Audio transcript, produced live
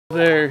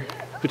There,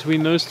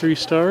 between those three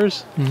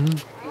stars,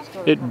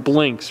 it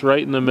blinks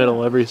right in the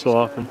middle every so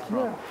often.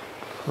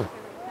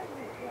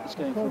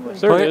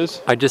 There it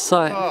is. I just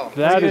saw it. Oh,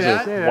 That is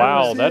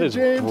wow, that is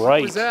bright.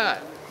 What was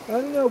that? I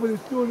don't know, but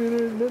it's doing it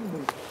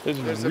intermittently.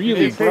 It's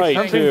really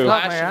bright too.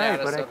 Flashing at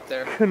us up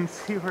there. Couldn't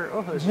see where it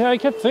was. Yeah, I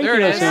kept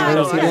thinking I seen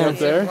something up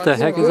there. What the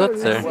heck is up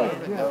there?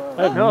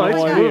 I have no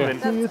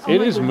idea.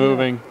 It is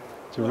moving.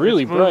 It's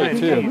really bright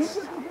too.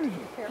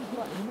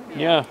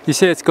 Yeah. You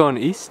say it's going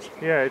east?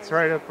 Yeah, it's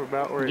right up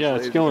about where Yeah,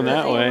 it's going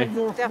that way.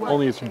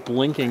 Only it's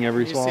blinking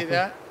every so You see often.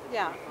 that?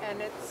 Yeah,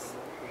 and it's.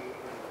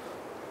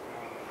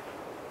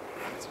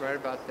 It's right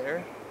about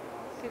there.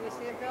 Can you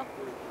see it, Bill?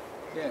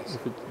 Yes.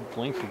 If it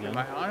blinks Am again.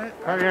 I on it?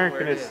 Probably aren't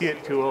going to Where see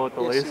it too well with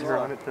the Yes, laser you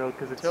on are. it though,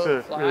 because it's Till a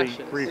it really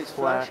flashes. brief It's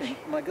flash. flashing.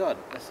 Oh my God,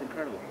 that's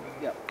incredible.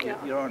 Yeah,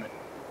 you're on it.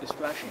 It's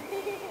flashing.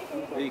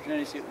 But you can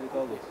only see it with the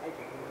goggles.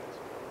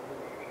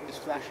 It's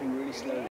flashing really slowly.